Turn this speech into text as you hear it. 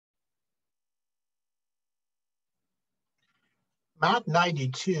Math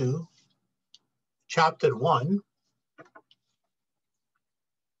 92, Chapter 1.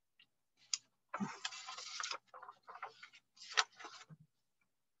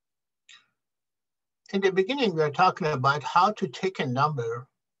 In the beginning, we are talking about how to take a number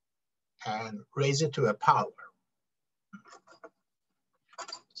and raise it to a power.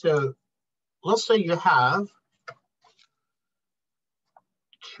 So let's say you have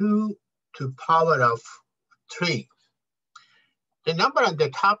 2 to the power of 3. The number on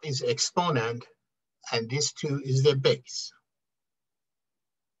the top is exponent, and this 2 is the base.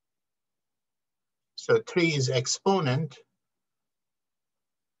 So 3 is exponent,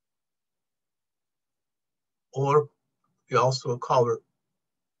 or we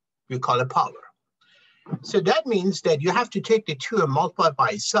call it power. So that means that you have to take the 2 and multiply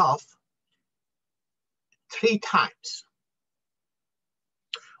by itself 3 times.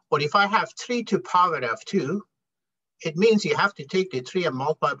 Or if I have 3 to the power of 2, it means you have to take the 3 and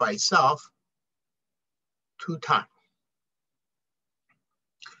multiply by itself 2 times.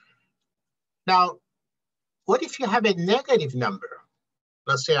 Now, what if you have a negative number?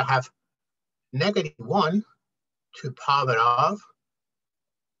 Let's say I have -1 to the power of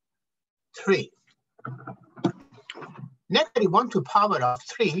 3. -1 to the power of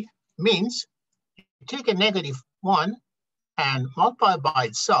 3 means you take a -1 and multiply by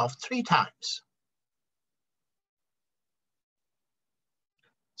itself 3 times.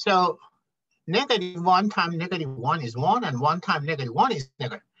 So -1 times -1 is 1, and 1 times -1 is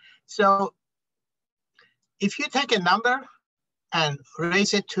negative. So if you take a number and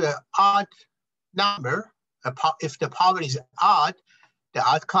raise it to an odd number, if the power is odd, the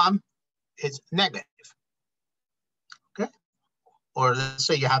outcome is negative. Okay? Or let's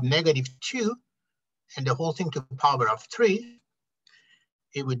say you have -2 and the whole thing to the power of 3,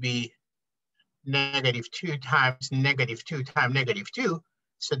 it would be -2 times -2 times -2.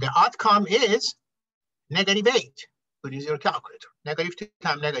 So the outcome is -8. Put in your calculator. -2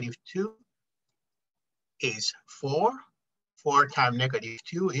 times -2 is 4. 4 times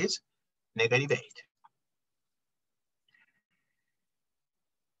 -2 is -8.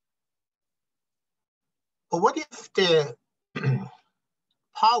 But what if the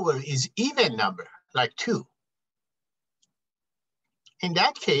power is even number, like 2? In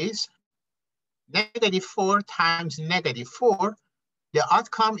that case, -4 times -4, the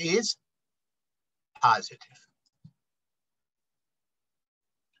outcome is positive.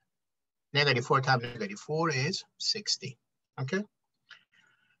 -4 times -4 is 60. Okay.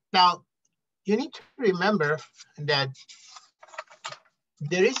 Now, you need to remember that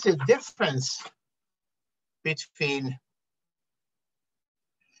there is a difference between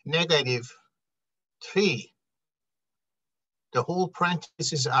 -3, the whole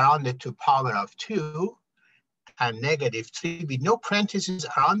parentheses around it to the power of 2, and -3 with no parentheses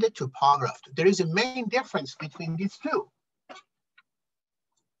around it to the power of 2. There is a main difference between these two.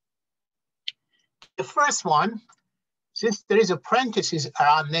 The first one, since there is a parenthesis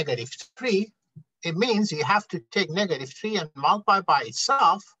around -3, it means you have to take -3 and multiply by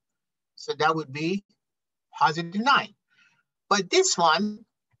itself. So that would be +9. But this one,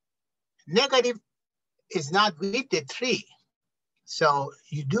 negative is not with the 3. So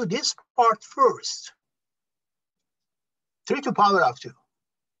you do this part first. 3 to the power of 2,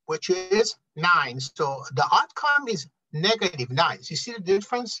 which is 9. So the outcome is -9. You see the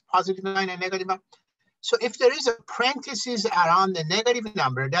difference, +9 and -9? So if there is a parenthesis around the negative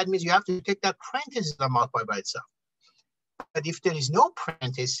number, that means you have to take that parenthesis and multiply by itself. But if there is no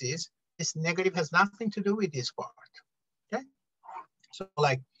parenthesis, this negative has nothing to do with this part. Okay? So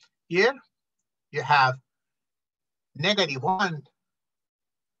like here, you have -1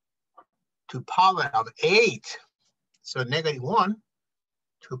 to the power of 8. So -1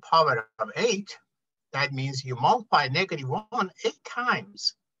 to the power of 8, that means you multiply -1 8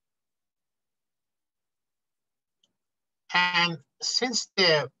 times. And since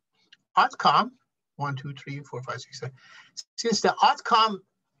the outcome, 1, 2, 3, 4, 5, 6, 7, since the outcome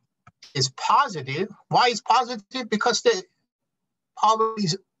is positive, why is positive? Because the power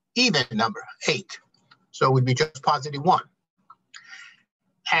is even number, 8. So it would be just +1.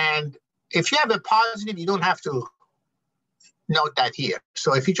 And if you have a positive, you don't have to note that here.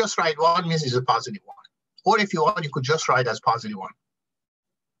 So if you just write 1, means it's a +1. Or if you want, you could just write as +1.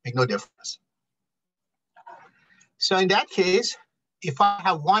 Make no difference. So in that case, if I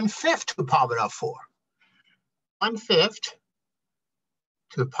have 1/5 to the power of 4, 1/5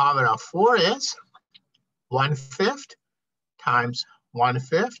 to the power of 4 is 1/5 times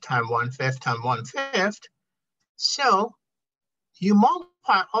 1/5 times 1/5 times 1/5. So you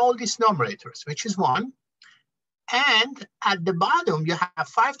multiply all these numerators, which is 1, And at the bottom, you have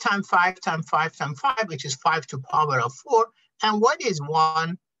 5 times 5 times 5 times 5, which is 5 to the power of 4. And what is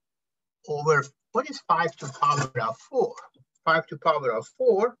 5 to the power of 4? 5 to the power of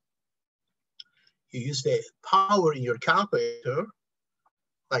 4, you use the power in your calculator.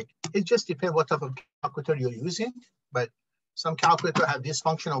 Like, it just depends what type of calculator you're using, but some calculator have this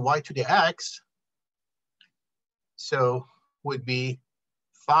function of y to the x. So would be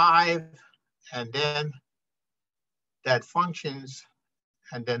 5, and then that functions,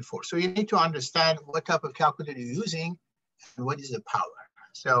 and then 4. So you need to understand what type of calculator you're using and what is the power.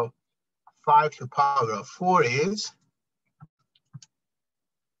 So 5 to the power of 4 is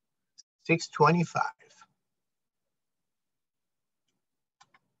 625.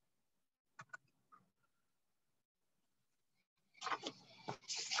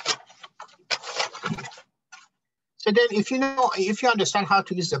 So then if you understand how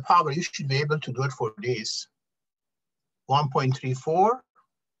to use the power, you should be able to do it for this. 1.34 to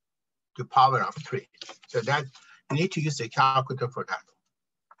the power of 3. So that you need to use the calculator for that.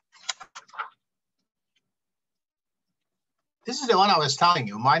 This is the one I was telling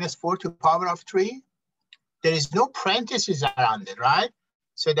you, -4 to the power of 3. There is no parentheses around it, right?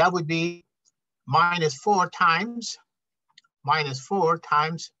 So that would be -4 times -4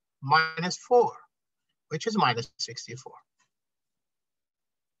 times -4, which is -64.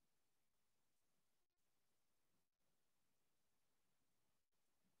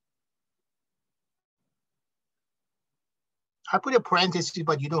 I put a parenthesis,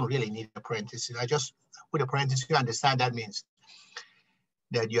 but you don't really need a parenthesis. I just put a parenthesis. You understand that means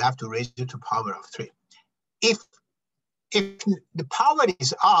that you have to raise it to the power of 3. If the power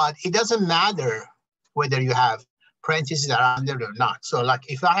is odd, it doesn't matter whether you have parentheses around it or not. So like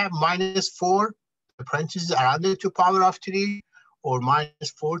if I have -4, the parentheses around it to the power of 3, or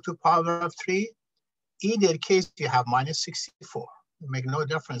 -4 to the power of 3, either case you have -64. It makes no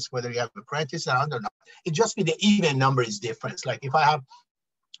difference whether you have a parenthesis around or not. It just be the even number is different. Like if I have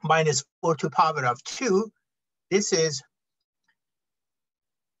 -4 to the power of 2, this is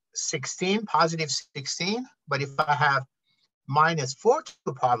 16, positive 16. But if I have -4 to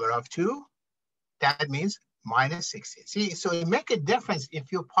the power of 2, that means -16. See, so it makes a difference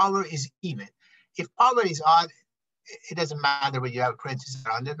if your power is even. If power is odd, it doesn't matter whether you have parentheses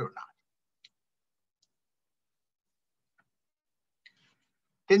around it or not.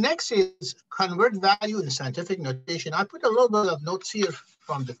 The next is convert value in scientific notation. I put a little bit of notes here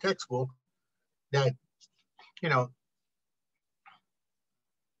from the textbook that,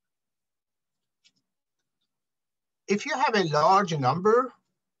 if you have a large number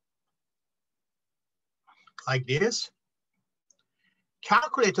like this,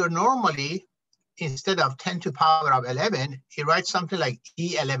 calculator normally, instead of 10 to the power of 11, it writes something like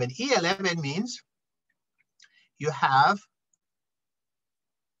E11. E11 means you have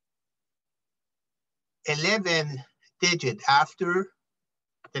 11 digits after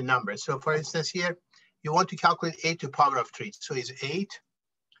the number. So for instance here, you want to calculate 8 to the power of 3. So it's 8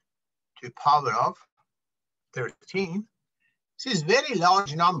 to the power of 13. This is a very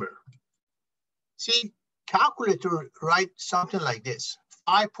large number. See, calculator writes something like this.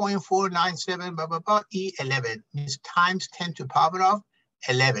 5.497 blah, blah, blah, E11 means times 10 to the power of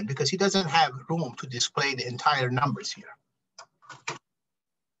 11, because he doesn't have room to display the entire numbers here.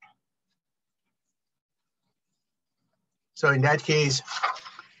 So in that case,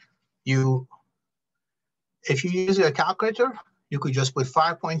 if you use a calculator, you could just put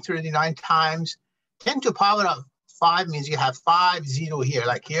 5.39 times 10 to the power of 5 means you have 5 0 here.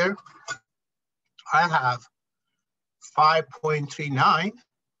 Like here, I have 5.39,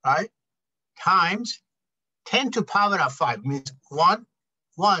 right? Times 10 to the power of 5 means 1,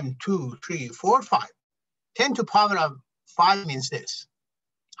 1, 2, 3, 4, 5. 10 to the power of 5 means this,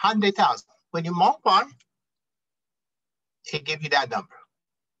 100,000. When you multiply, it gives you that number.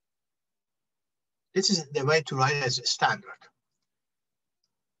 This is the way to write it as a standard.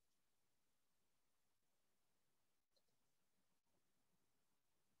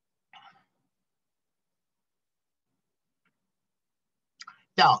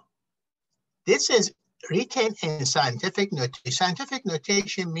 Now, this is written in scientific notation. Scientific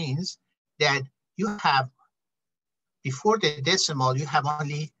notation means that you have, before the decimal, you have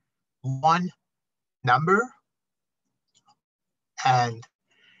only one number, and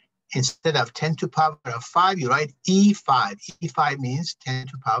instead of 10 to the power of 5, you write E5. E5 means 10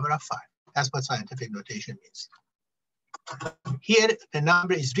 to the power of 5. That's what scientific notation means. Here, the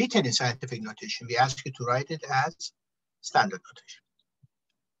number is written in scientific notation. We ask you to write it as standard notation.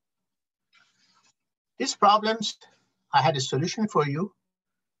 These problems, I had a solution for you.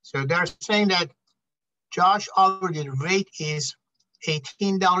 So they're saying that Josh hourly rate is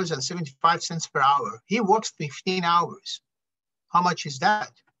 $18.75 per hour. He works 15 hours. How much is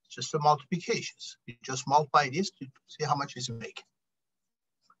that? Just the multiplications. You just multiply this to see how much is it making.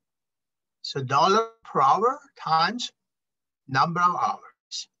 So dollar per hour times number of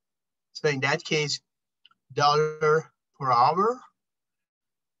hours. So in that case, dollar per hour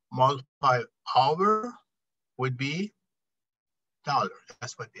multiplied hour would be dollar.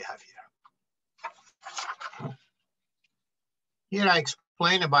 That's what we have here. Here I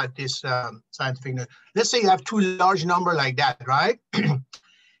explain about this scientific note. Let's say you have two large numbers like that, right?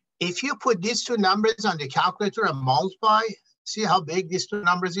 If you put these two numbers on the calculator and multiply, see how big these two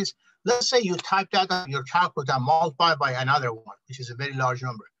numbers is? Let's say you type that on your calculator and multiply by another one, which is a very large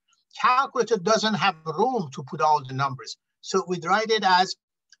number. Calculator doesn't have room to put all the numbers. So we'd write it as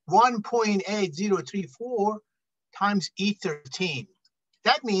 1.8034 times E13.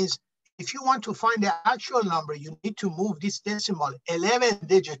 That means if you want to find the actual number, you need to move this decimal 11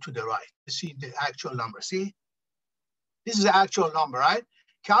 digits to the right to see the actual number. See? This is the actual number, right?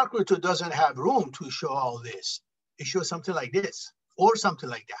 Calculator doesn't have room to show all this. It shows something like this or something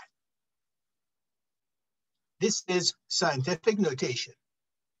like that. This is scientific notation.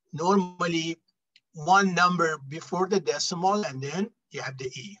 Normally, one number before the decimal, and then you have the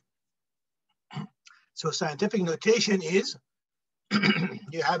E. So scientific notation is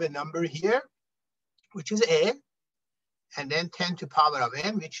you have a number here, which is A, and then 10 to the power of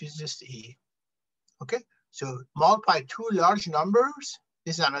n, which is just E. Okay, so multiply two large numbers.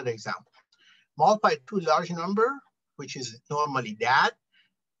 This is another example. Multiply two large number, which is normally that,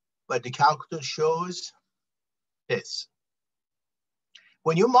 but the calculator shows this.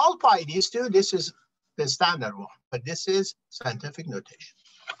 When you multiply these two, this is the standard one, but this is scientific notation.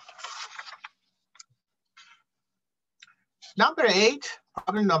 Number 8,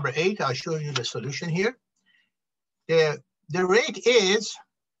 problem number 8, I'll show you the solution here. The rate is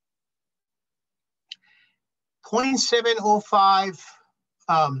 0.705.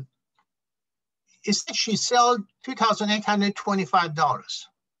 It said she sold $2,825.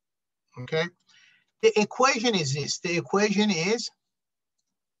 Okay. The equation is this. The equation is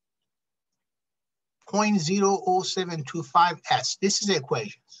 0.00725S. This is the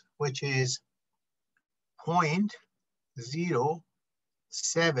equation, which is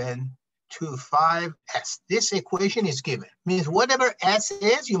 0.0725S. This equation is given. Means whatever S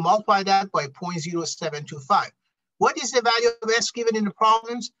is, you multiply that by 0.0725. What is the value of S given in the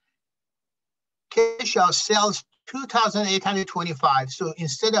problems? Kershaw sells 2,825. So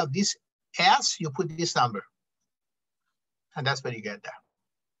instead of this S, you put this number. And that's where you get that.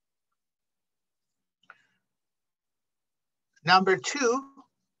 Number 2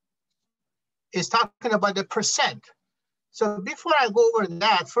 is talking about the percent. So before I go over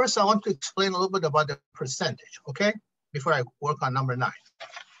that, first I want to explain a little bit about the percentage, okay? Before I work on number 9.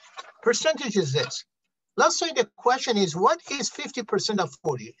 Percentage is this. Let's say the question is, what is 50% of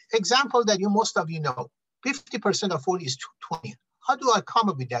 40? Example that most of you know. 50% of 40 is 20. How do I come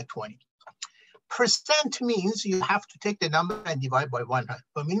up with that 20? Percent means you have to take the number and divide by 100.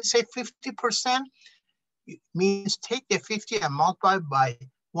 But when you say 50%, it means take the 50 and multiply by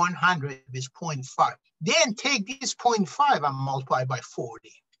 100 is 0.5. Then take this 0.5 and multiply by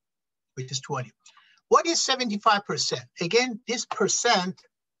 40, which is 20. What is 75%? Again, this percent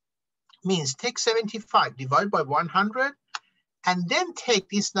means take 75, divide by 100, and then take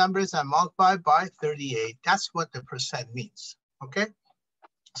these numbers and multiply by 38. That's what the percent means, okay?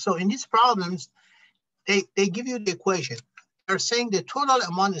 So in these problems, they give you the equation. They're saying the total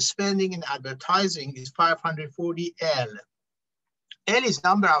amount of spending in advertising is 540 L. L is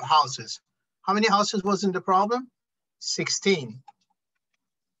number of houses. How many houses was in the problem? 16.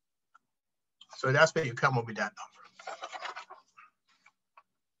 So that's where you come up with that number.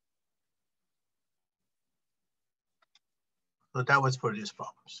 So that was for these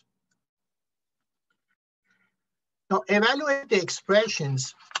problems. Now evaluate the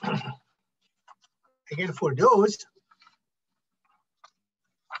expressions. Again, for those,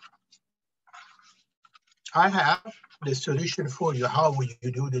 I have the solution for you. How will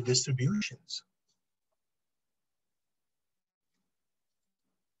you do the distributions?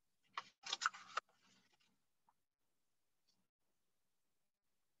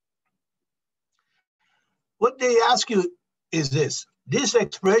 What they ask you is this. This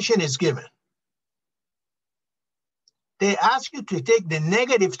expression is given. They ask you to take the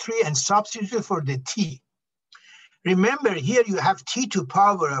 -3 and substitute for the t. Remember, here you have t to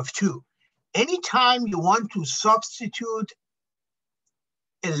power of 2. Anytime you want to substitute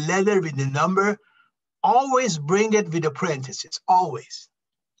a letter with the number, always bring it with a parenthesis, always.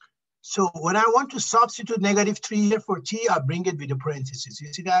 So when I want to substitute -3 here for t, I bring it with the parentheses.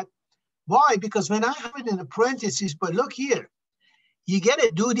 You see that? Why? Because when I have it in the parentheses, but look here, you got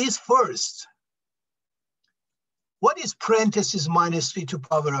to do this first. What is parentheses -3 to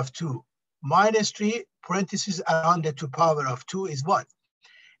power of 2? -3 parentheses around the to power of 2 is what?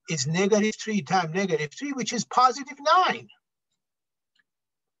 It's -3 times -3, which is +9.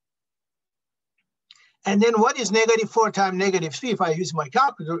 And then what is -4 times -3? If I use my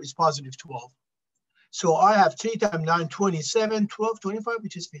calculator, is +12. So I have 3 times 9, 27, 12, 25,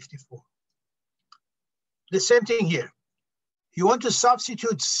 which is 54. The same thing here. You want to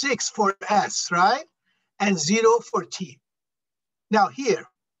substitute 6 for S, right? And 0 for T. Now here,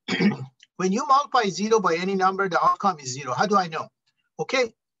 when you multiply 0 by any number, the outcome is 0. How do I know?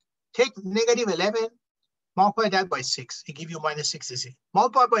 Okay, take -11, multiply that by 6. It gives you -66.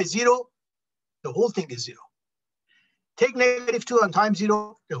 Multiply by 0, the whole thing is 0. Take -2 and times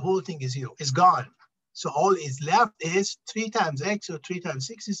 0, the whole thing is 0. It's gone. So all is left is 3 times x, so 3 times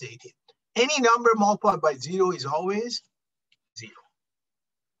 6 is 18. Any number multiplied by 0 is always 0.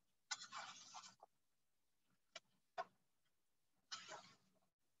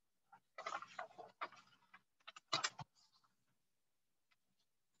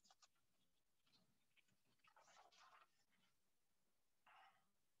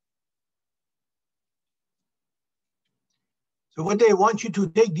 So what they want you to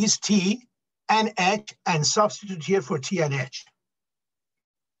take this t and h and substitute here for t and h.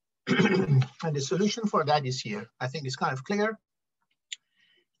 And the solution for that is here. I think it's kind of clear.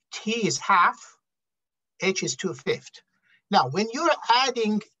 T is half, h is 2/5. Now, when you're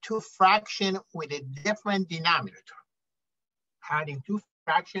adding two fractions with a different denominator,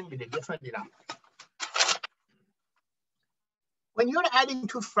 When you're adding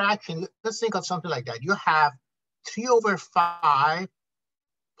two fractions, let's think of something like that. You have 3/5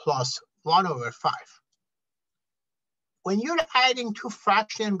 plus 1/5. When you're adding two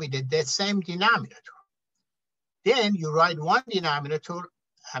fractions with the same denominator, then you write one denominator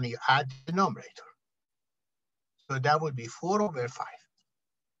and you add the numerator. So that would be 4/5.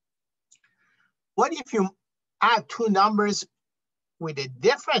 What if you add two numbers with a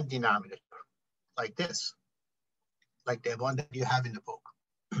different denominator, like this, like the one that you have in the book?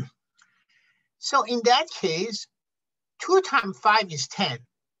 So in that case, 2 times 5 is 10.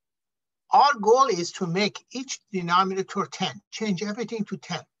 Our goal is to make each denominator 10, change everything to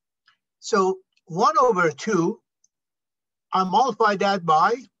 10. So 1/2, I multiply that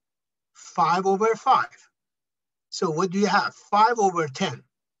by 5/5. So what do you have? 5/10.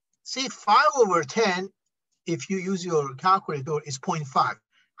 See, 5/10, if you use your calculator, is 0.5.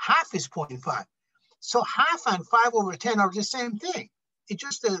 Half is 0.5. So half and 5/10 are the same thing. It's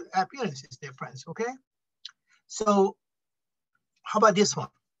just the appearance is difference, okay? So how about this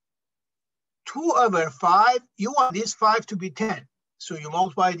one? 2/5, you want this 5 to be 10. So you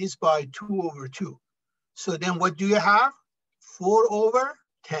multiply this by 2/2. So then what do you have?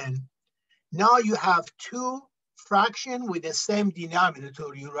 4/10. Now you have two fractions with the same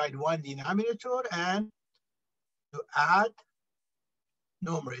denominator. You write one denominator and you add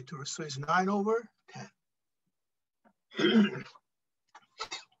numerator. So it's 9/10.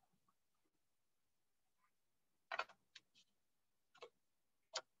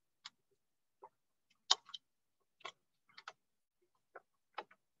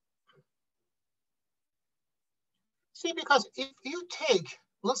 See, because if you take,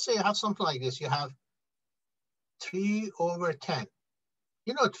 let's say you have something like this, you have 3/10.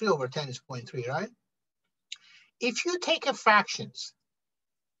 You know 3/10 is 0.3, right? If you take a fractions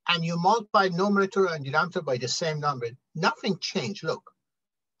and you multiply numerator and denominator by the same number, nothing changed. Look,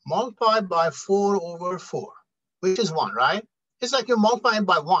 multiply by 4/4, which is 1, right? It's like you're multiplying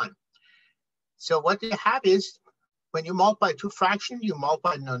by 1. So what you have is, when you multiply two fractions, you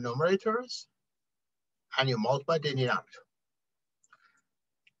multiply the numerators and you multiply the denominator.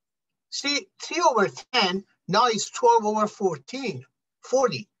 See, 3/10 now is 12/40.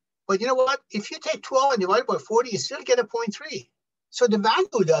 But you know what? If you take 12 and divide by 40, you still get a 0.3. So the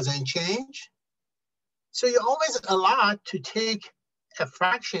value doesn't change. So you're always allowed to take a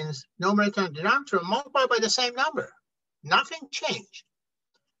fraction's numerator and denominator and multiply by the same number. Nothing changed.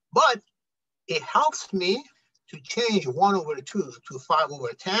 But it helps me to change 1/2 to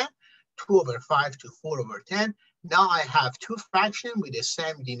 5/10, 2/5 to 4/10. Now I have two fractions with the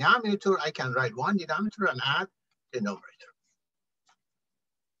same denominator. I can write one denominator and add the numerator.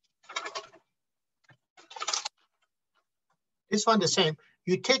 This one the same.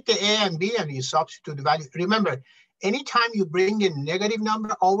 You take the A and B and you substitute the value. Remember, anytime you bring in negative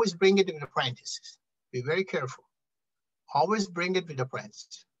number, always bring it in the parentheses. Be very careful. Always bring it with the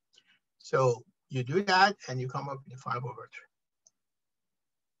parentheses. So you do that and you come up with 5/3.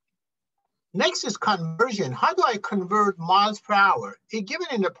 Next is conversion. How do I convert miles per hour? It's given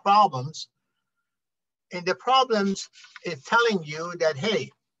in the problems. In the problems, it's telling you that,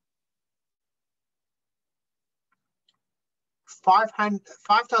 hey,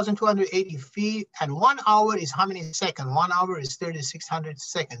 5,280 feet and 1 hour is how many seconds? 1 hour is 3,600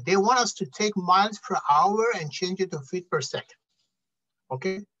 seconds. They want us to take miles per hour and change it to feet per second.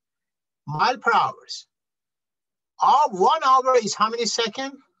 Okay, mile per hours. 1 hour is how many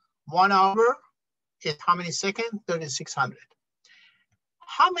seconds? 1 hour is how many seconds? 3,600.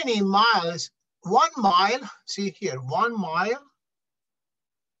 How many miles? 1 mile, see here, 1 mile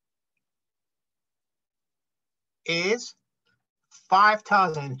is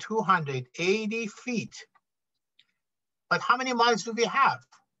 5,280 feet. But how many miles do we have?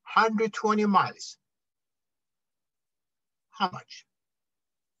 120 miles. How much?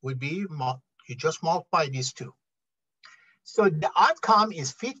 Would be, you just multiply these two. So the outcome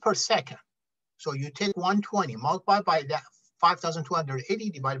is feet per second. So you take 120, multiply by that 5,280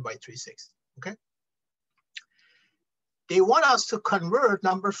 divided by 3/6, okay? They want us to convert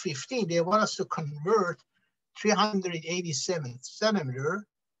number 15. They want us to convert 387 centimeter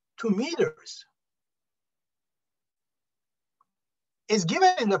to meters. It's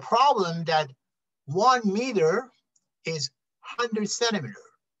given in the problem that 1 meter is 100 centimeter.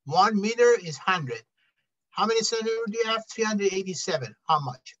 1 meter is 100. How many centimeters do you have? 387. How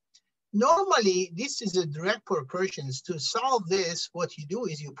much? Normally, this is a direct proportions. To solve this, what you do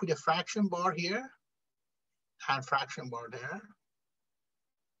is you put a fraction bar here and fraction bar there.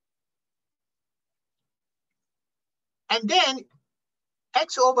 And then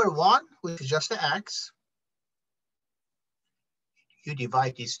x over 1, which is just the x, you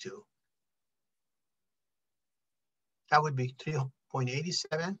divide these two. That would be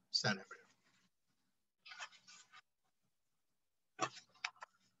 3.87 centimeters.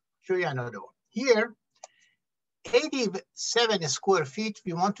 Show you another one. Here, 87 square feet,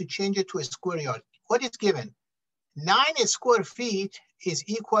 we want to change it to a square yard. What is given? 9 square feet is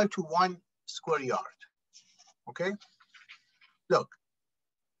equal to 1 square yard. Okay? Look,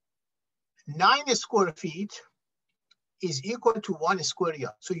 9 square feet is equal to 1 square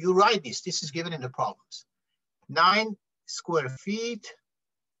yard. So you write this. This is given in the problems. 9 square feet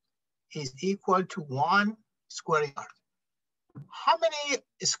is equal to 1 square yard. How many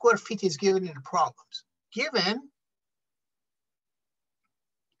square feet is given in the problems? Given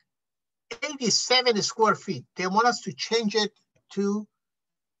 87 square feet. They want us to change it to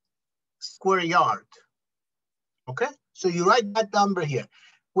square yard. Okay? So you write that number here.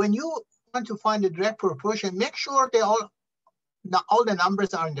 When you want to find the direct proportion, make sure all the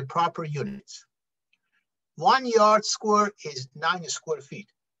numbers are in the proper units. 1 yard square is 9 square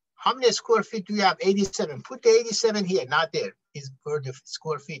feet. How many square feet do you have? 87. Put the 87 here, not there. Is where the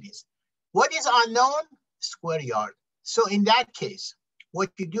square feet is. What is unknown? Square yard. So in that case,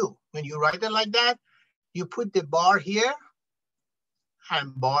 what you do when you write it like that, you put the bar here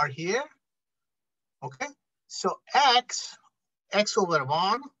and bar here. Okay. So x over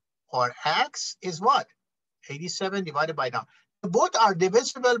 1 or x is what? 87 divided by 9. Both are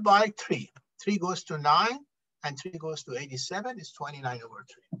divisible by 3. 3 goes to 9 and 3 goes to 87 is 29 over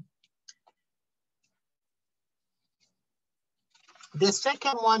 3. The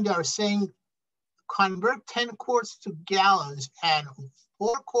second one, they are saying convert 10 quarts to gallons and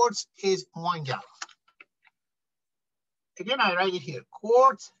 4 quarts is 1 gallon. Again, I write it here,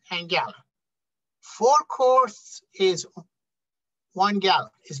 quarts and gallon. 4 quarts is 1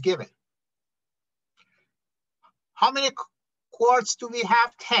 gallon is given. How many quarts do we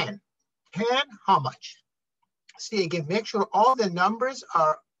have? 10. 10, how much? See, again, make sure all the numbers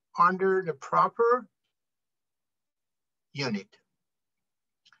are under the proper unit.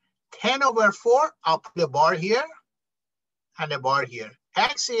 10 over 4, I'll put a bar here and a bar here.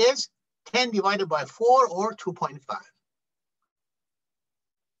 X is 10 divided by 4 or 2.5.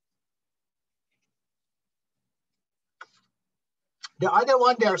 The other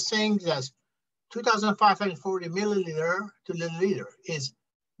one they are saying that 2,540 milliliter to liter is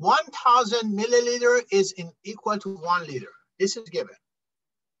 1,000 milliliter is equal to 1 liter. This is given.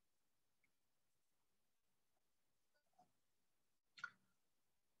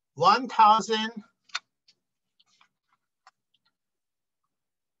 One thousand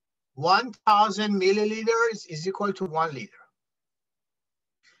milliliters is equal to 1 liter.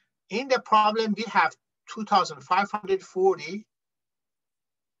 In the problem, we have 2,540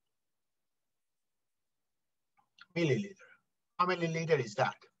 milliliter. How many liter is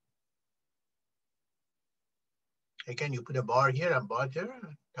that? Again, you put a bar here and bar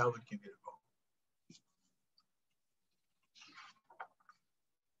there. That would give you the goal.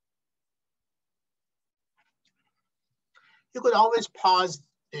 You could always pause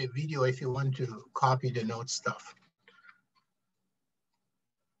the video if you want to copy the note stuff.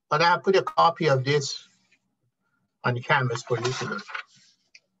 But I put a copy of this on the canvas for you to look.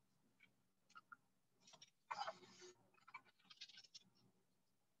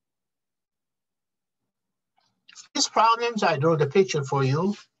 These problems, I drew the picture for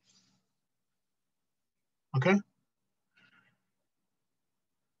you. Okay.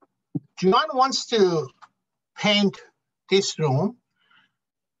 John wants to paint this room.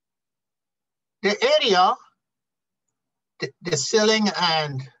 The area, the ceiling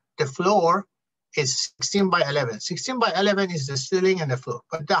and the floor is 16 by 11. 16 by 11 is the ceiling and the floor,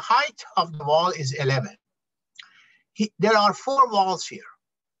 but the height of the wall is 11. There are 4 walls here.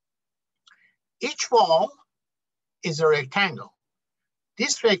 Each wall is a rectangle.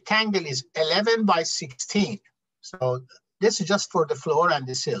 This rectangle is 11 by 16. So this is just for the floor and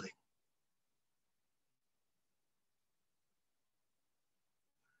the ceiling.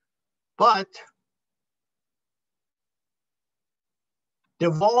 But the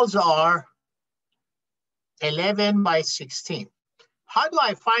walls are 11 by 16. How do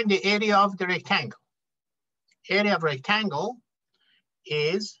I find the area of the rectangle? Area of rectangle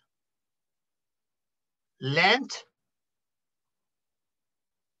is length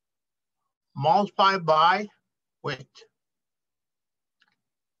multiplied by width.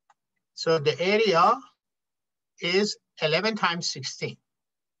 So the area is 11 times 16,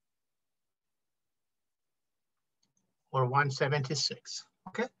 or 176,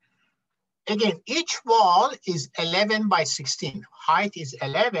 okay? Again, each wall is 11 by 16. Height is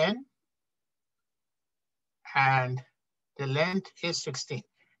 11, and the length is 16.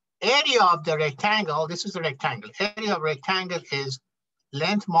 Area of the rectangle, this is the rectangle. Area of rectangle is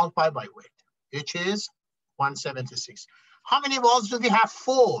length multiplied by width, which is 176. How many walls do we have?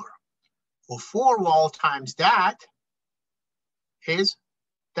 4. Well, 4 walls times that is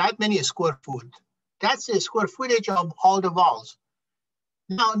that many square foot. That's the square footage of all the walls.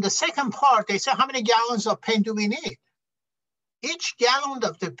 Now, in the second part, they say, how many gallons of paint do we need? Each gallon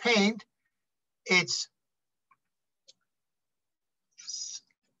of the paint, it's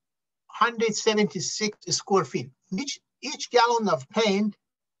 176 square feet. Each gallon of paint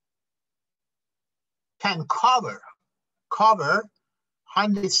can cover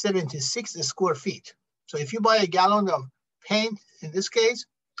 176 square feet. So if you buy a gallon of paint, in this case,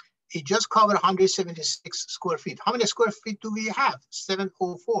 it just covered 176 square feet. How many square feet do we have?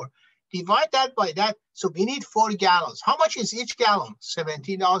 704. Divide that by that. So we need 4 gallons. How much is each gallon?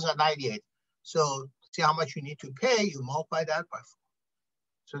 $17.98. So see how much you need to pay. You multiply that by 4.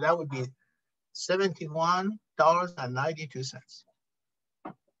 So that would be $71.92.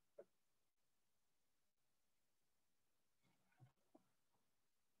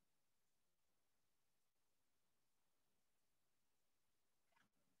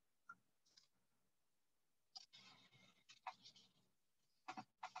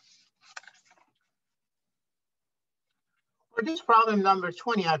 For this problem number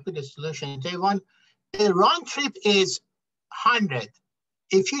 20, I put the solution. They want the round trip is 100.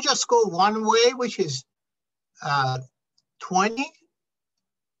 If you just go one way, which is 20,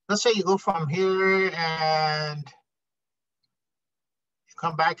 let's say you go from here and you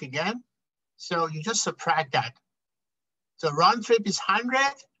come back again. So you just subtract that. So round trip is 100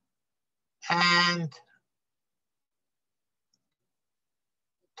 and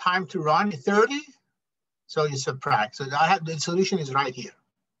time to run is 30. So you subtract. So I have the solution is right here.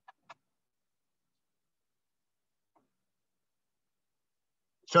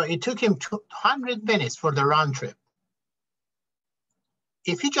 So it took him 200 minutes for the round trip.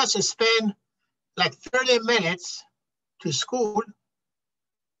 If you just spend like 30 minutes to school,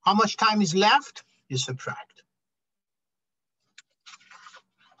 how much time is left? You subtract.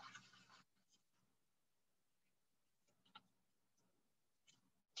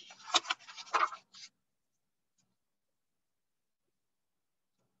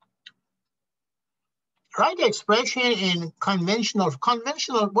 Write the expression in conventional.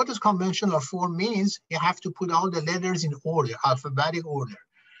 What does conventional form means? You have to put all the letters in order, alphabetic order.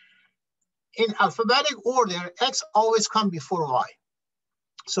 In alphabetic order, X always comes before Y.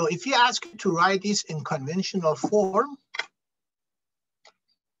 So if you ask you to write this in conventional form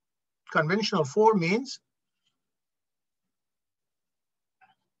means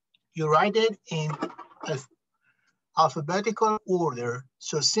you write it in alphabetical order.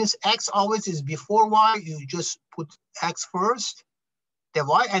 So since X always is before Y, you just put X first, the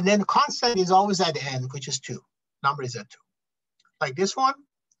Y, and then constant is always at the end, which is 2. Number is at 2. Like this one,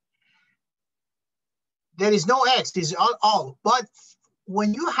 there is no X, this is all. But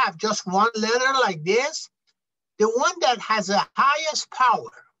when you have just one letter like this, the one that has the highest power,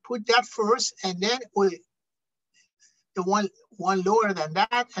 put that first, and then the one lower than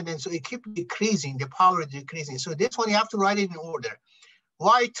that, and then so it keeps decreasing, the power is decreasing. So this one you have to write it in order.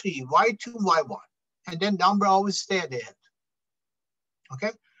 Y3, Y2, Y1, and then number always stay at the end.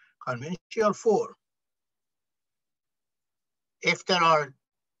 Okay, conventional 4. If there are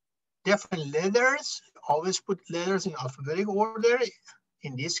different letters, always put letters in alphabetical order.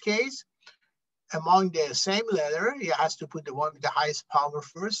 In this case, among the same letter, you have to put the one with the highest power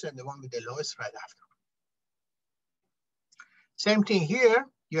first and the one with the lowest right after. Same thing here,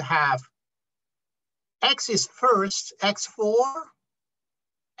 you have X is first, X4,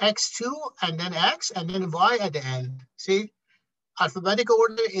 X2, and then X, and then Y at the end. See, alphabetical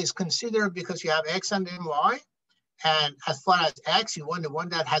order is considered because you have X and then Y. And as far as X, you want the one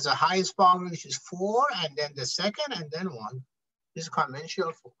that has the highest power, which is 4, and then the second, and then 1. This is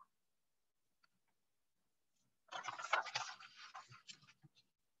conventional 4.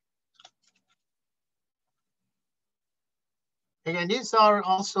 Again, these are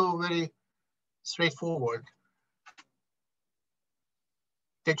also very straightforward.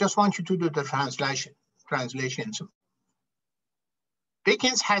 They just want you to do the translations.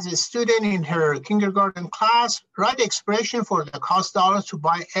 Dickens has a student in her kindergarten class write the expression for the cost dollars to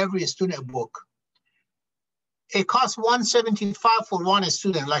buy every student a book. It costs $1.75 for one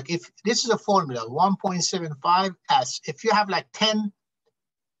student. Like if this is a formula, 1.75 S. If you have like 10,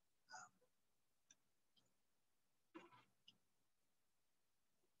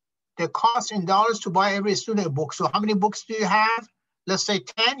 the cost in dollars to buy every student a book. So how many books do you have? Let's say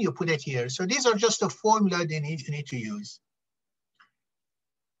 10, you put it here. So these are just the formula you need to use.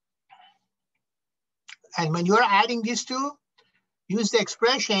 And when you're adding these two, use the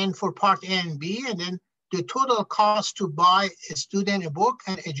expression for part A and B, and then the total cost to buy a student a book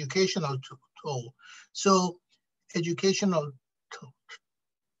and educational toll. So educational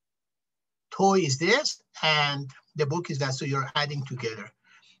toy is this, and the book is that, so you're adding together.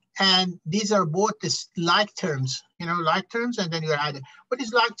 And these are both this like terms, you know, like terms, and then you're adding. What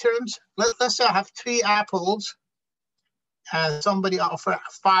is like terms? Let's say I have 3 apples, and somebody offer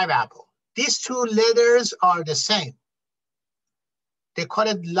 5 apples. These 2 letters are the same. They call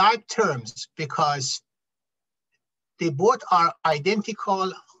it like terms because they both are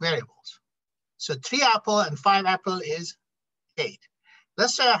identical variables. So 3 apple and 5 apple is 8.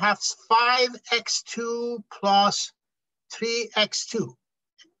 Let's say I have 5x2 plus 3x2.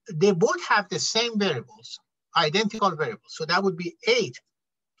 They both have the same variables, identical variables. So that would be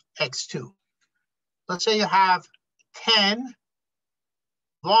 8x2. Let's say you have 10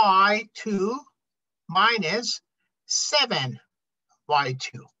 y2 minus 7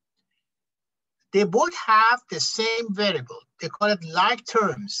 y2. They both have the same variable. They call it like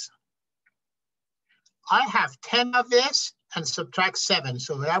terms. I have 10 of this and subtract 7.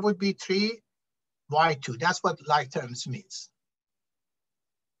 So that would be 3 y2. That's what like terms means.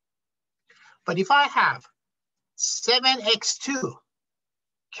 But if I have 7x2,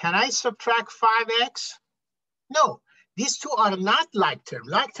 can I subtract 5x? No. These 2 are not like terms.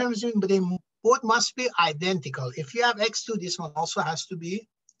 Like terms, but they both must be identical. If you have x2, this one also has to be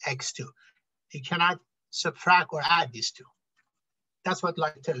x2. You cannot subtract or add these 2. That's what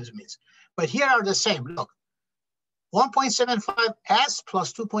like terms means. But here are the same. Look, 1.75 S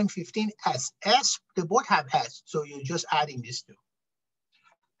plus 2.15 S. S, they both have S, so you're just adding these 2.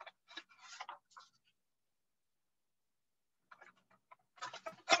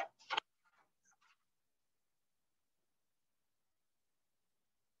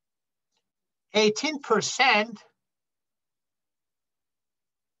 %,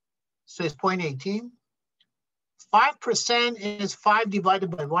 so it's 0.18. 5% is 5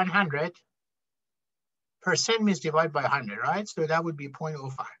 divided by 100. Percent means divided by 100, right? So that would be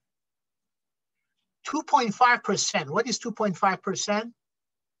 0.05. 2.5%, what is 2.5%?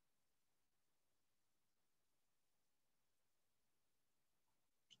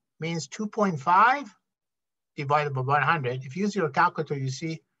 Means 2.5 divided by 100. If you use your calculator, you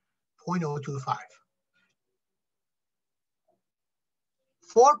see 0.025.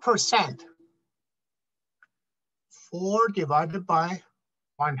 4%. 4 divided by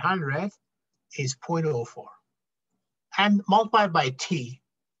 100 is 0.04. And multiplied by T.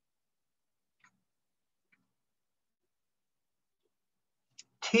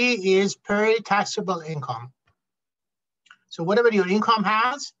 T is per taxable income. So whatever your income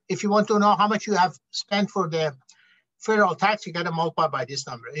has, if you want to know how much you have spent for the federal tax, you got to multiply by this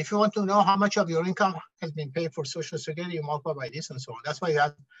number. If you want to know how much of your income has been paid for Social Security, you multiply by this and so on. That's why you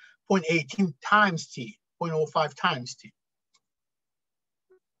have 0.18 times T. 0.05 times t.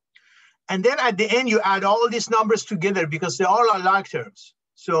 And then at the end, you add all these numbers together because they all are like terms.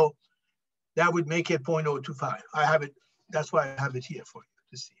 So that would make it 0.025. I have it, that's why I have it here for you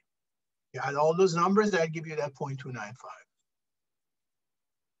to see. You add all those numbers, that give you that 0.295.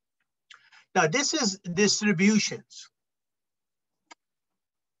 Now this is distributions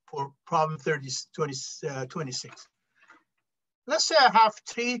for problem 26. Let's say I have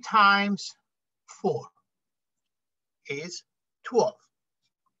 3 times 4 is 12.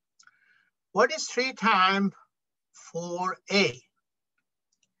 What is 3 times 4a?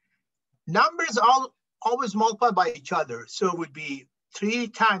 Numbers always multiply by each other. So it would be 3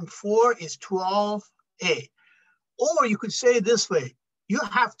 times 4 is 12a. Or you could say it this way. You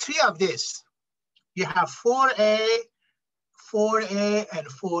have 3 of this. You have 4a, 4a, and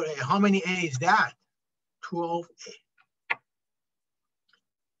 4a. How many a is that? 12a.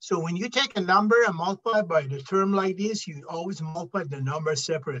 So when you take a number and multiply by the term like this, you always multiply the number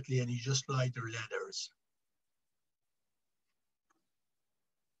separately and you just write the letters.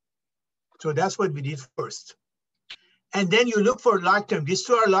 So that's what we did first. And then you look for like terms. These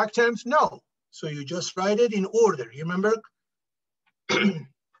two are like terms? No. So you just write it in order. You remember?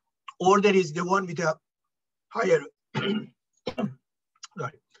 Order is the one with the higher,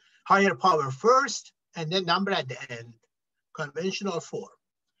 higher power first, and then number at the end. Conventional form.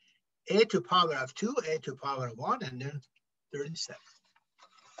 A to power of 2, a to power of 1, and then 37.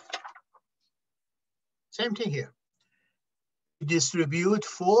 Same thing here. Distribute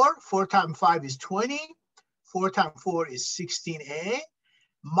 4. 4 times 5 is 20. 4 times 4 is 16a.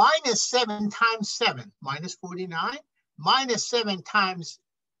 Minus 7 times 7, minus 49. Minus 7 times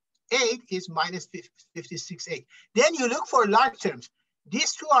 8 is minus 56a. Then you look for like terms.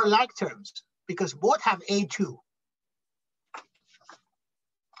 These two are like terms because both have a2.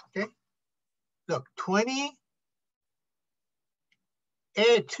 Okay. Look, 20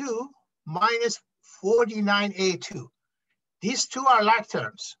 a2 minus 49 a2. These two are like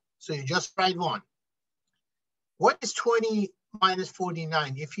terms, so you just write one. What is 20 minus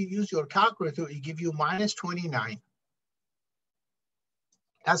 49? If you use your calculator, it gives you minus 29.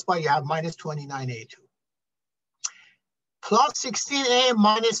 That's why you have minus 29a2. Plus 16a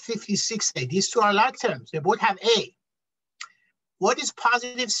minus 56a. These two are like terms. They both have a. What is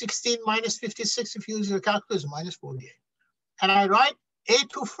positive 16 minus 56 if you use your calculator? Minus 48. And I write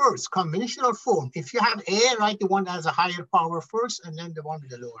a2 first, conventional form. If you have a, write the one that has a higher power first, and then the one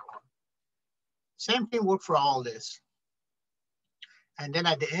with the lower one. Same thing works for all this. And then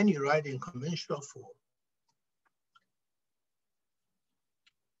at the end, you write in conventional form.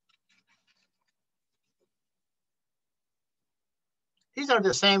 These are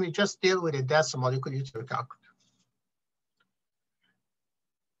the same, you just deal with a decimal, you could use your calculator.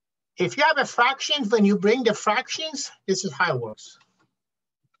 If you have a fraction, when you bring the fractions, this is how it works.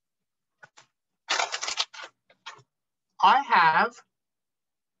 I have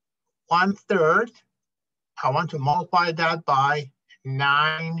 1/3. I want to multiply that by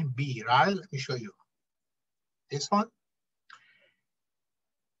 9b, right? Let me show you. This one.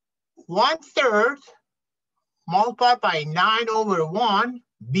 1/3 multiplied by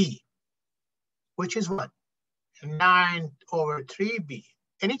 9/1b, which is what? 9/3b.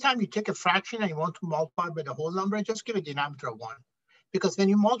 Anytime you take a fraction and you want to multiply by the whole number, just give a denominator of 1. Because when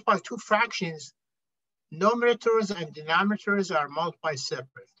you multiply two fractions, numerators and denominators are multiplied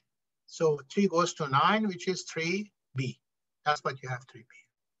separate. So 3 goes to 9, which is 3b. That's what you have, 3b.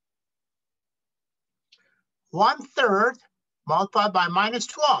 1/3 multiplied by minus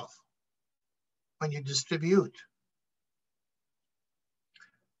 12 when you distribute.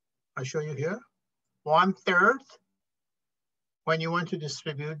 I'll show you here. 1/3 when you want to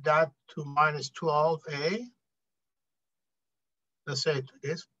distribute that to minus 12a. Let's say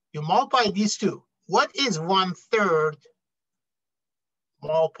this. You multiply these two. What is 1/3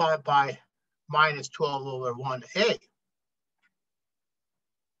 multiplied by minus 12/1a?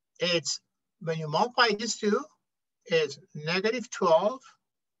 It's, when you multiply these two, it's negative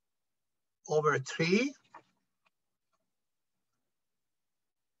 12/3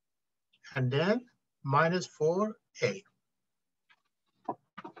 and then minus 4a.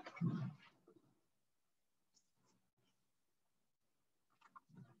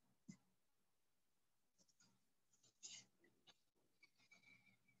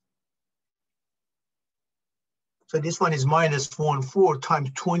 So this one is minus 1/4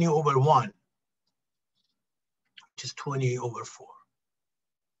 times 20/1, which is 20/4.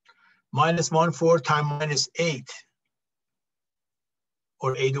 Minus 1/4 times minus 8,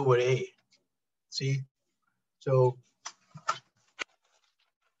 or 8/8. See? So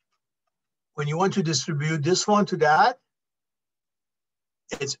When you want to distribute this one to that,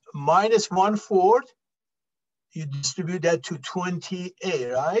 it's minus 1/4. You distribute that to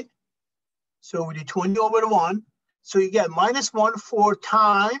 20a, right? So we do 20 over 1. So you get minus 1/4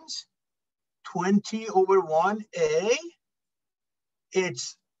 times 20 over 1a.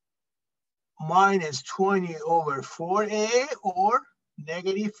 It's minus 20 over 4a, or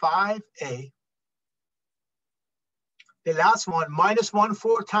negative 5a. The last one, minus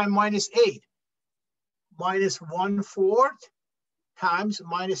 1/4 times minus 8. Minus 1/4 times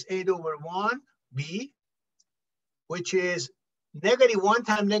minus 8 over 1b, which is negative 1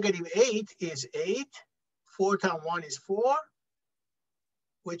 times negative 8 is 8. 4 times 1 is 4,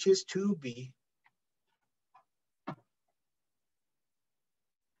 which is 2b.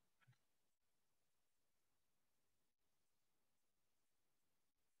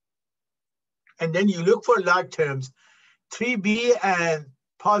 And then you look for log terms. 3b and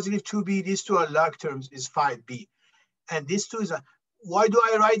positive 2b, these two are log terms, is 5b. And these two is, why do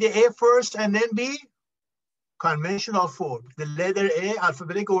I write the a first and then b? Conventional form. The letter A,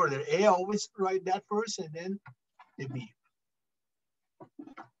 alphabetic order. A, always write that first and then the B.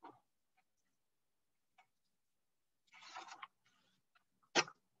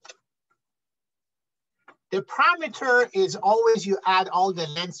 The parameter is always you add all the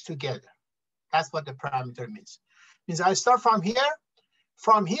lengths together. That's what the parameter means. Means I start from here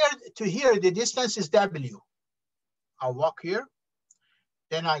to here, the distance is W. I'll walk here.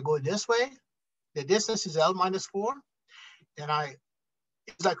 Then I go this way. The distance is L minus 4. Then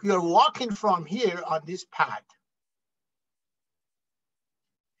it's like you're walking from here on this path.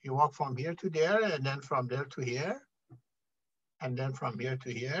 You walk from here to there, and then from there to here, and then from here to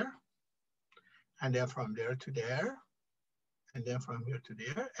here, and then from there to there, and then from here to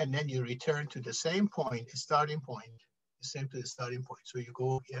there, and then you return to the same point, the starting point, the same to the starting point. So you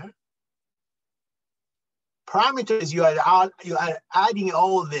go here. Parameters, you are adding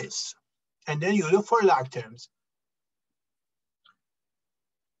all this, and then you look for log terms.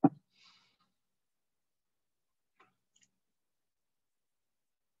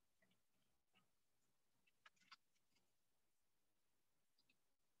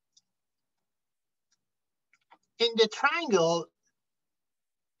 In the triangle,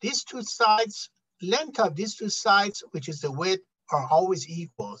 these two sides, length of these two sides, which is the width, are always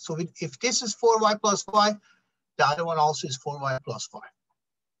equal. So if this is 4y plus 5, the other one also is 4y plus 5.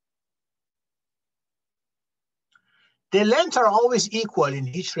 The lengths are always equal in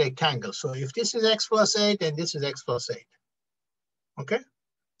each rectangle. So if this is x plus 8, then this is x plus 8. Okay?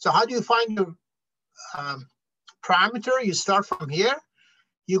 So how do you find your parameter? You start from here.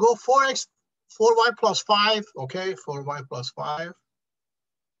 You go 4y plus 5, okay? 4y plus 5.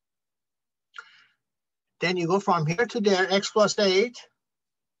 Then you go from here to there, x plus 8.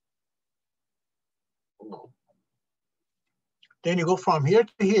 Then you go from here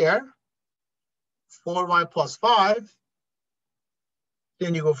to here, 4y plus 5.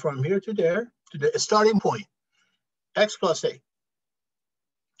 Then you go from here to there, to the starting point, x plus 8.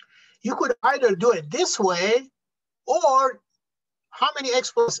 You could either do it this way, or how many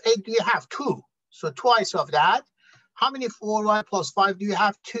x plus 8 do you have? 2. So twice of that. How many 4y plus 5 do you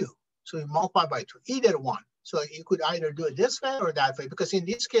have? 2. So you multiply by 2, either one. So you could either do it this way or that way, because in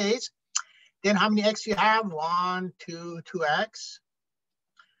this case, then how many x you have? 1, 2, 2x.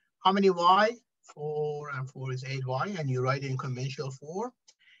 How many y? 4 and 4 is 8y, and you write it in conventional form.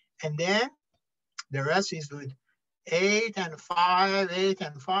 And then the rest is with 8 and 5. 8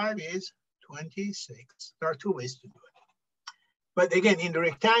 and 5 is 26. There are 2 ways to do it. But again, in the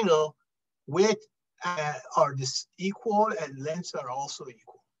rectangle, width are this equal and lengths are also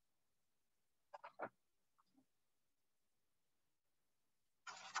equal.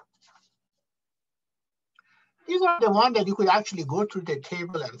 These are the ones that you could actually go through the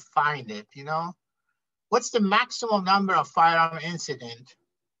table and find it, you know. What's the maximum number of firearm incident?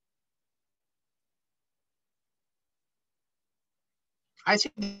 I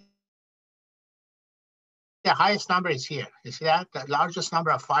see the highest number is here. You see that? The largest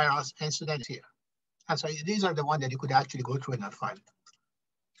number of firearms incidents here. And so these are the ones that you could actually go through and find.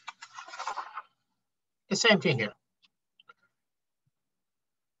 The same thing here.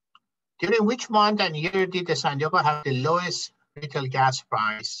 During which month and year did the San Diego have the lowest retail gas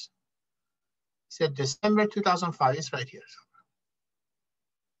price? It said December 2005 is right here.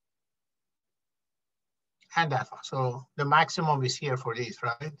 And that one. So the maximum is here for these,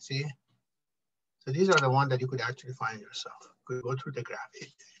 right? See? So these are the ones that you could actually find yourself. You could go through the graph. I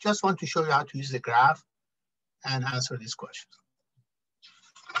just want to show you how to use the graph and answer these questions.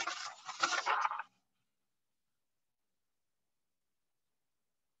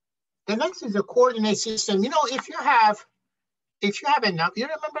 The next is the coordinate system. You know, if you have a number, you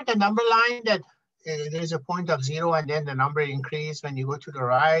remember the number line that there's a point of 0 and then the number increase when you go to the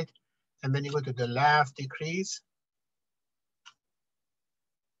right, and then you go to the left, decrease.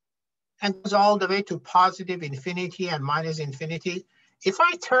 And goes all the way to positive infinity and minus infinity. If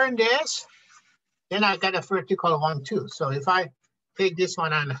I turn this, then I got a vertical one too. So if I take this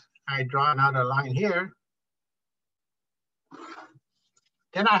one and I draw another line here,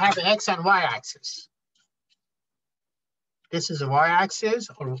 then I have an X and Y axis. This is a Y axis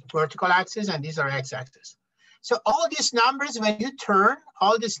or vertical axis, and these are X axis. So all these numbers, when you turn,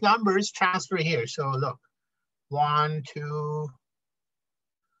 all these numbers transfer here. So look, 1, 2,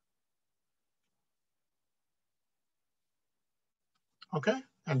 okay,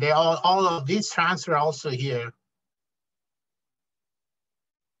 and they all of these transfer also here.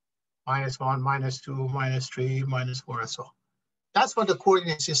 -1, -2, -3, -4, and so on. That's what the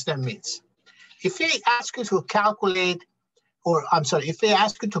coordinate system means. If they ask you to calculate, or I'm sorry, if they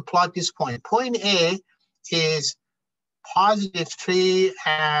ask you to plot this point, point A is +3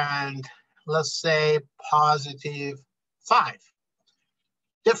 and let's say +5.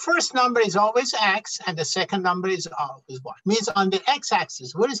 The first number is always X and the second number is always Y. Means on the X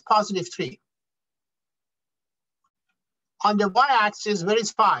axis, where is +3? On the Y axis, where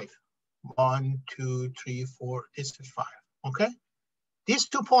is 5? 1, 2, 3, 4, this is 5, okay? These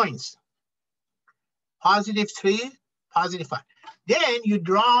 2 points, +3, +5. Then you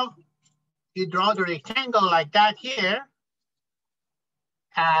draw the rectangle like that here,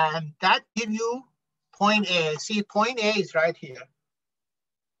 and that gives you point A. See, point A is right here.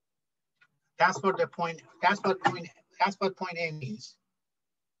 That's what point A means.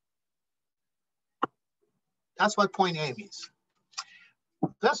 That's what point A means.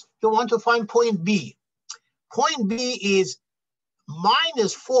 Just you want to find point B. Point B is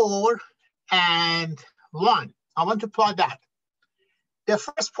 -4 and 1. I want to plot that. The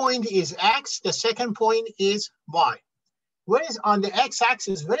first point is X, the second point is Y. Where is on the X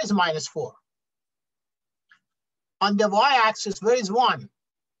axis, where is -4? On the Y axis, where is 1?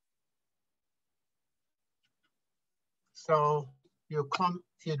 So you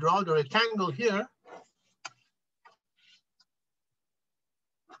draw the rectangle here.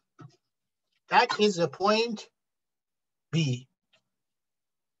 That is the point B.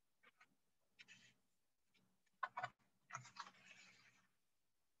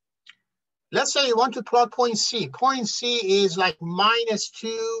 Let's say you want to plot point C. Point C is like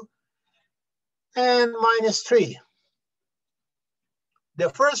 -2 and -3. The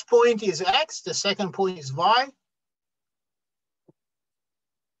first point is X, the second point is Y.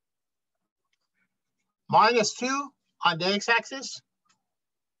 -2 on the X axis,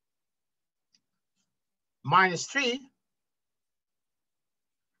 -3.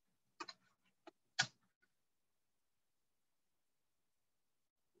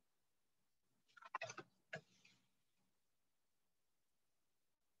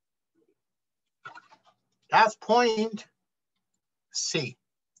 That's point C.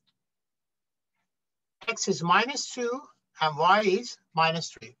 X is -2 and Y is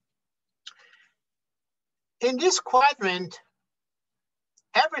 -3. In this quadrant,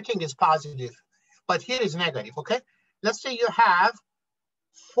 everything is positive, but here is negative, okay? Let's say you have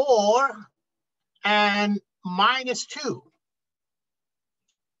 4 and -2.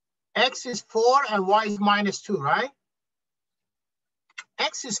 X is 4 and Y is -2, right?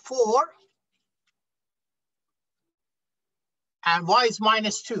 X is 4 and Y is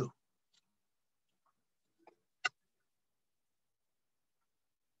 -2.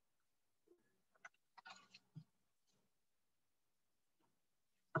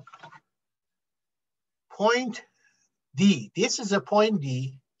 Point D. This is a point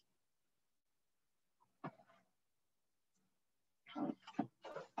D.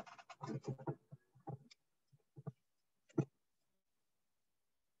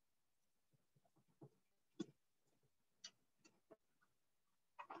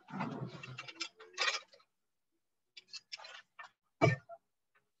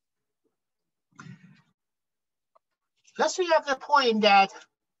 Let's say you have the point that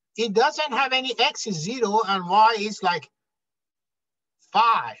it doesn't have any X is 0 and Y is like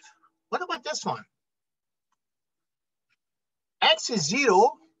 5. What about this one? X is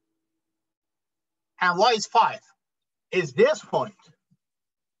 0 and Y is 5. Is this point?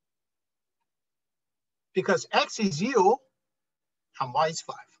 Because X is 0 and Y is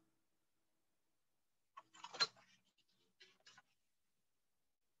 5.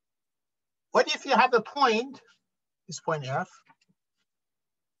 What if you have a point, this point F,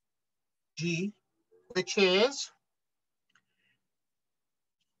 G, which is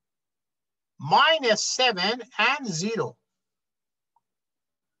 -7 and 0.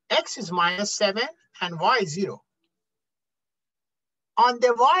 X is -7 and Y is 0. On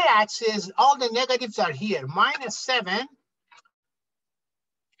the y-axis, all the negatives are here. -7,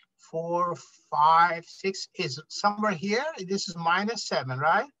 4, 5, 6 is somewhere here. This is -7,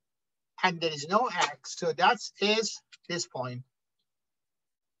 right? And there is no X, so that is this point.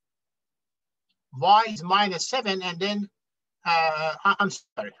 Y is -7, and then, I'm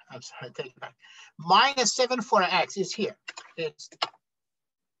sorry, take it back. -7 for X is here. It's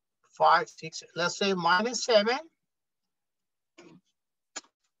 5, 6, let's say -7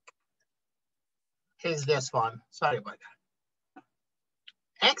 is this one. Sorry about that.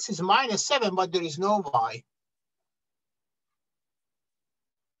 X is -7, but there is no Y.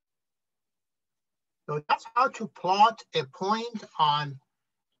 So that's how to plot a point on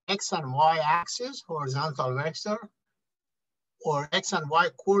X and Y axis, horizontal vector, or X and Y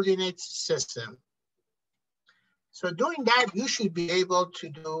coordinate system. So doing that, you should be able to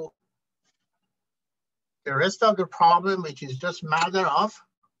do the rest of the problem, which is just a matter of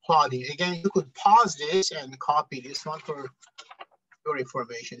plotting. Again, you could pause this and copy this one for your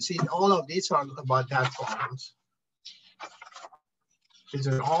information. See, all of these are about that problems. These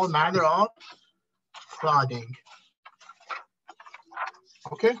are all matter of plotting.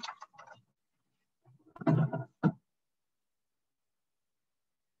 Okay.